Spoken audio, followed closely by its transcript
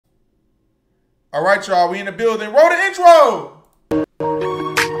All right, y'all, we in the building. Roll the intro.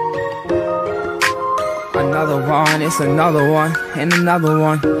 Another one, it's another one, and another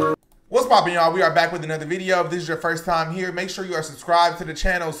one. What's poppin', y'all? We are back with another video. If this is your first time here, make sure you are subscribed to the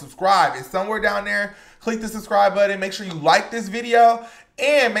channel. Subscribe. It's somewhere down there. Click the subscribe button. Make sure you like this video.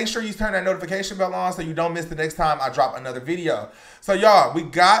 And make sure you turn that notification bell on so you don't miss the next time I drop another video. So, y'all, we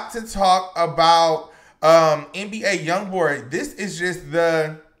got to talk about NBA Youngboy. This is just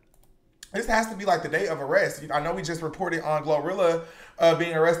this has to be like the day of arrest. I know we just reported on Glorilla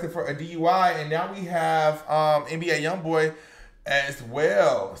being arrested for a DUI, and now we have NBA Youngboy as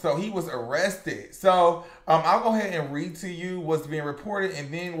well. So he was arrested. So I'll go ahead and read to you what's being reported,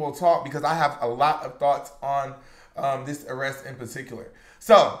 and then we'll talk because I have a lot of thoughts on this arrest in particular.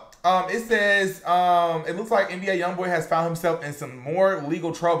 So it says, it looks like NBA Youngboy has found himself in some more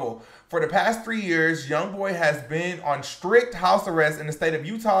legal trouble. For the past 3 years, Youngboy has been on strict house arrest in the state of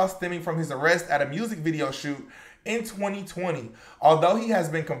Utah, stemming from his arrest at a music video shoot in 2020. Although he has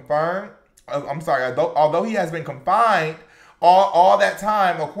been confined all that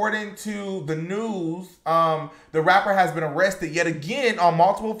time, according to the news, the rapper has been arrested yet again on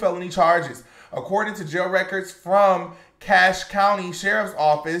multiple felony charges. According to jail records from Cache County Sheriff's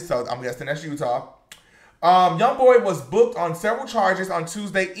Office, so I'm guessing that's Utah, Youngboy was booked on several charges on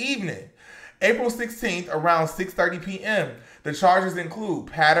Tuesday evening, April 16th, around 6:30 p.m. The charges include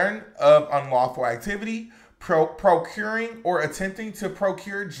pattern of unlawful activity, procuring or attempting to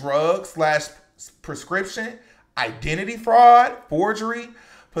procure drugs / prescription, identity fraud, forgery,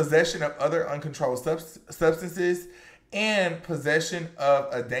 possession of other uncontrolled substances, and possession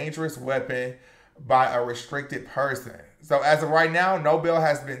of a dangerous weapon by a restricted person. So as of right now, no bail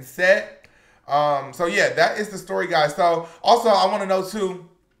has been set. So yeah, that is the story, guys. So also I want to know too,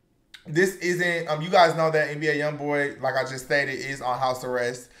 this isn't, you guys know that NBA Youngboy, like I just stated, is on house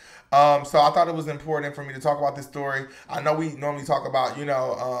arrest. So I thought it was important for me to talk about this story. I know we normally talk about,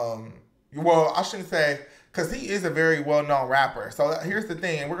 well, I shouldn't say, because he is a very well-known rapper. So here's the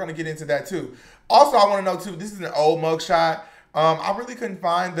thing, and we're going to get into that too. Also, I want to know too, this is an old mugshot. I really couldn't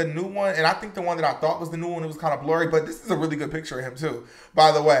find the new one, and I think the one that I thought was the new one, it was kind of blurry, but this is a really good picture of him too,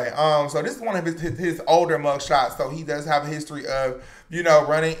 by the way. So this is one of his older mugshots, so he does have a history of,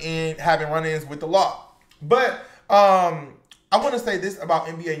 having run-ins with the law. But I want to say this about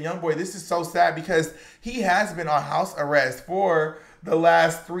NBA Youngboy. This is so sad because he has been on house arrest for the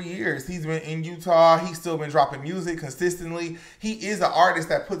last 3 years. He's been in Utah. He's still been dropping music consistently. He is an artist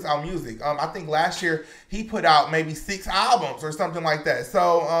that puts out music. I think last year he put out maybe 6 albums or something like that.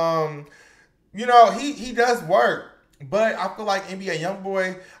 So, he does work. But I feel like NBA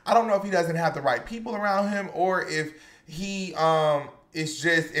Youngboy, I don't know if he doesn't have the right people around him or if he it's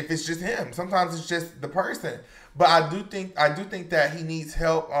just him. Sometimes it's just the person. But I do think that he needs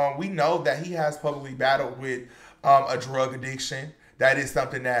help. We know that he has publicly battled with a drug addiction. That is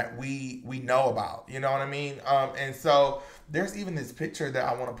something that we know about. You know what I mean? And so there's even this picture that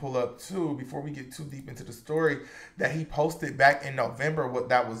I want to pull up too before we get too deep into the story that he posted back in November. What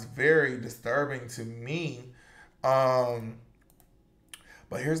that was very disturbing to me. But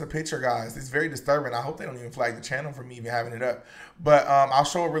here's a picture, guys. It's very disturbing. I hope they don't even flag the channel for me even having it up. But I'll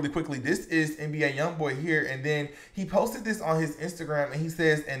show it really quickly. This is NBA Youngboy here. And then he posted this on his Instagram. And he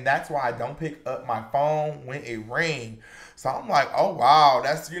says, and that's why I don't pick up my phone when it rings. So I'm like, oh, wow.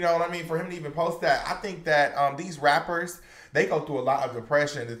 That's, you know what I mean? For him to even post that. I think that these rappers, they go through a lot of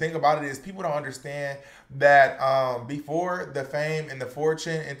depression. The thing about it is people don't understand that before the fame and the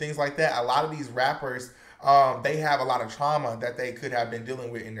fortune and things like that, a lot of these rappers, they have a lot of trauma that they could have been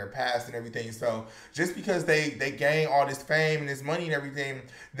dealing with in their past and everything. So just because they gain all this fame and this money and everything,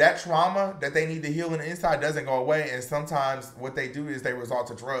 that trauma that they need to heal on the inside doesn't go away. And sometimes what they do is they resort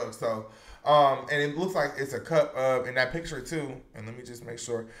to drugs. So, and it looks like it's a cup of, in that picture too, and let me just make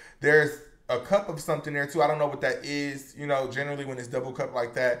sure, there's a cup of something there too. I don't know what that is. Generally when it's double cup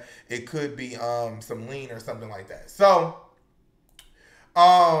like that, it could be some lean or something like that. So,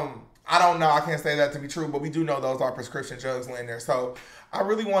 I don't know. I can't say that to be true, but we do know those are prescription drugs laying there. So I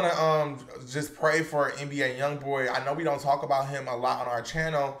really want to just pray for NBA Youngboy. I know we don't talk about him a lot on our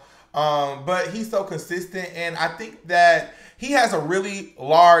channel, but he's so consistent, and I think that he has a really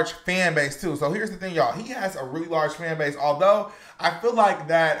large fan base too. So here's the thing, y'all. He has a really large fan base, although I feel like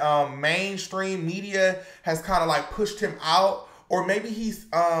that mainstream media has kind of like pushed him out. Or maybe he's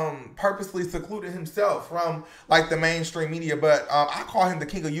purposely secluded himself from like the mainstream media. But I call him the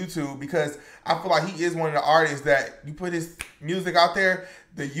king of YouTube because I feel like he is one of the artists that you put his music out there,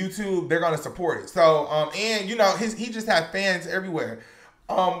 the YouTube, they're going to support it. So, and he just has fans everywhere.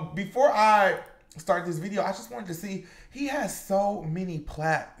 Before I start this video, I just wanted to see, he has so many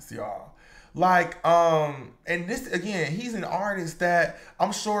plaques, y'all. Like, and this again, he's an artist that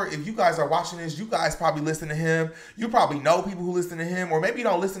I'm sure if you guys are watching this, you guys probably listen to him. You probably know people who listen to him, or maybe you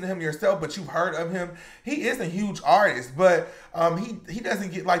don't listen to him yourself, but you've heard of him. He is a huge artist, but he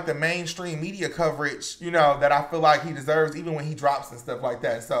doesn't get like the mainstream media coverage, you know, that I feel like he deserves, even when he drops and stuff like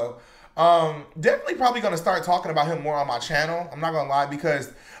that. So definitely probably gonna start talking about him more on my channel. I'm not gonna lie,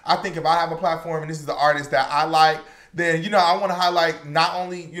 because I think if I have a platform and this is the artist that I like, then, you know, I want to highlight not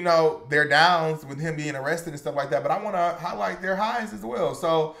only, you know, their downs with him being arrested and stuff like that, but I want to highlight their highs as well.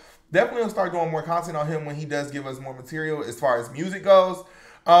 So definitely will start doing more content on him when he does give us more material as far as music goes.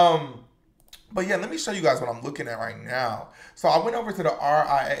 But yeah, let me show you guys what I'm looking at right now. So I went over to the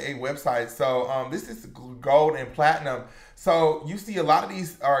RIAA website. So this is gold and platinum. So you see a lot of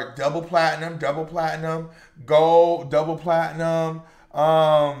these are double platinum, gold, double platinum.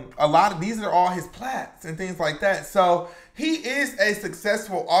 A lot of these are all his plats and things like that. So he is a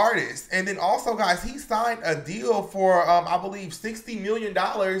successful artist. And then also, guys, he signed a deal for I believe $60 million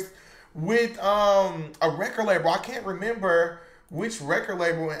with a record label. I can't remember which record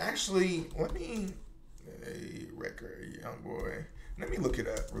label. And actually, let me record Youngboy. Let me look it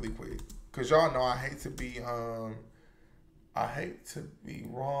up really quick, because y'all know I hate to be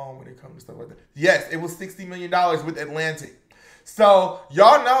wrong when it comes to stuff like that. Yes, it was $60 million with Atlantic. So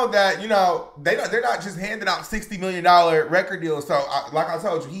y'all know that, you know, they're not just handing out $60 million record deals. So like I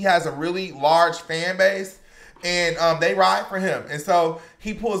told you, he has a really large fan base, and they ride for him. And so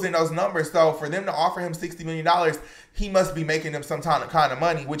he pulls in those numbers. So for them to offer him $60 million, he must be making them some kind of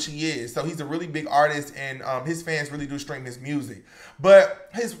money, which he is. So he's a really big artist, and his fans really do stream his music. But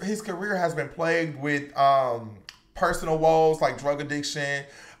his career has been plagued with personal woes like drug addiction,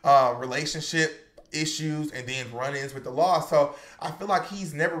 relationship issues, and then run-ins with the law. So I feel like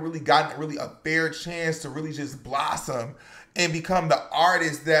he's never really gotten a fair chance to really just blossom and become the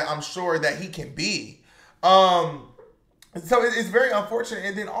artist that I'm sure that he can be. So it's very unfortunate.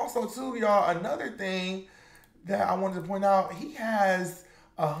 And then also too, y'all, another thing that I wanted to point out, he has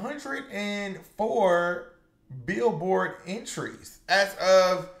 104 Billboard entries as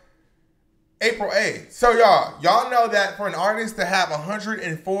of April 8th. So y'all know that for an artist to have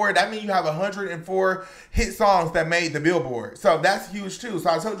 104, that means you have 104 hit songs that made the Billboard. So that's huge too.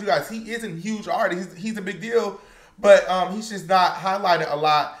 So I told you guys, he is a huge artist. He's a big deal, but he's just not highlighted a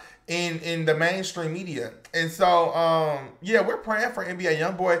lot in the mainstream media. And so yeah, we're praying for NBA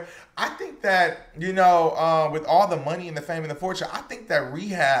Youngboy. I think that, you know, with all the money and the fame and the fortune, I think that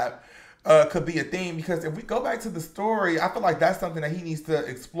rehab could be a thing, because if we go back to the story, I feel like that's something that he needs to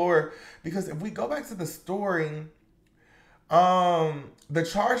explore. Because if we go back to the story, the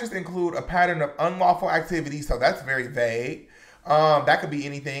charges include a pattern of unlawful activity, so that's very vague. That could be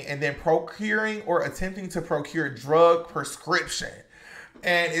anything. And then procuring or attempting to procure drug prescription.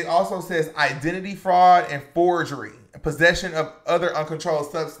 And it also says identity fraud and forgery, possession of other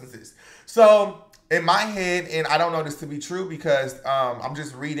uncontrolled substances. So in my head, and I don't know this to be true because I'm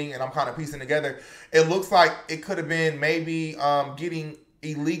just reading and I'm kind of piecing together, it looks like it could have been maybe getting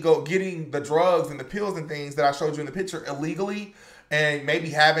the drugs and the pills and things that I showed you in the picture illegally, and maybe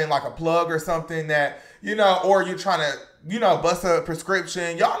having like a plug or something that, you know, or you're trying to, you know, bust a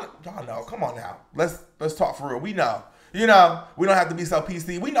prescription. Y'all know, come on now. Let's talk for real. We know. You know, we don't have to be so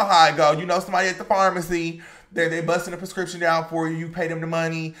PC. We know how it go. You know, somebody at the pharmacy, they busting a prescription down for you. You pay them the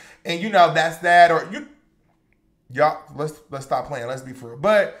money, and you know that's that. Or y'all, let's stop playing. Let's be for real.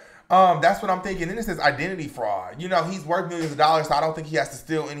 But that's what I'm thinking. And this is identity fraud. You know, he's worth millions of dollars, so I don't think he has to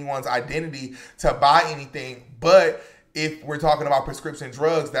steal anyone's identity to buy anything. But if we're talking about prescription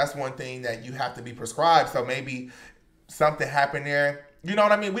drugs, that's one thing that you have to be prescribed. So maybe something happened there. You know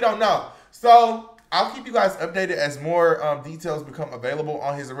what I mean? We don't know. So I'll keep you guys updated as more details become available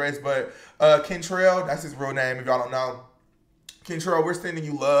on his arrest. But Kentrell, that's his real name if y'all don't know. Kentrell, we're sending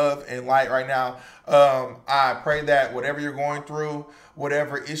you love and light right now. I pray that whatever you're going through,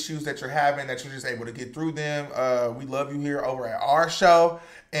 whatever issues that you're having, that you're just able to get through them. We love you here over at our show,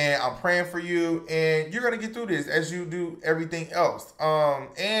 and I'm praying for you, and you're going to get through this as you do everything else.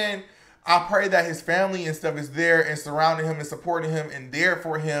 And I pray that his family and stuff is there and surrounding him and supporting him and there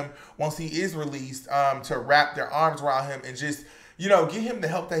for him once he is released, to wrap their arms around him and just, you know, get him the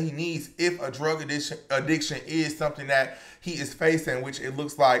help that he needs if a drug addiction is something that he is facing, which it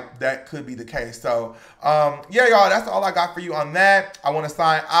looks like that could be the case. So, yeah, y'all, that's all I got for you on that. I want to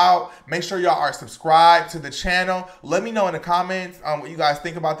sign out. Make sure y'all are subscribed to the channel. Let me know in the comments what you guys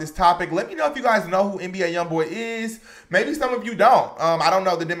think about this topic. Let me know if you guys know who NBA Youngboy is. Maybe some of you don't. I don't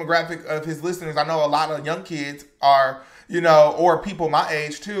know the demographic of his listeners. I know a lot of young kids are, you know, or people my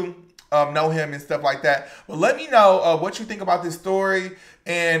age too, know him and stuff like that. But let me know what you think about this story.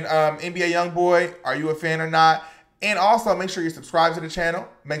 And NBA Youngboy, are you a fan or not? And also make sure you subscribe to the channel.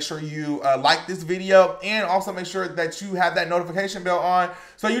 Make sure you like this video. And also make sure that you have that notification bell on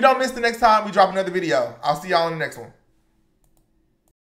so you don't miss the next time we drop another video. I'll see y'all in the next one.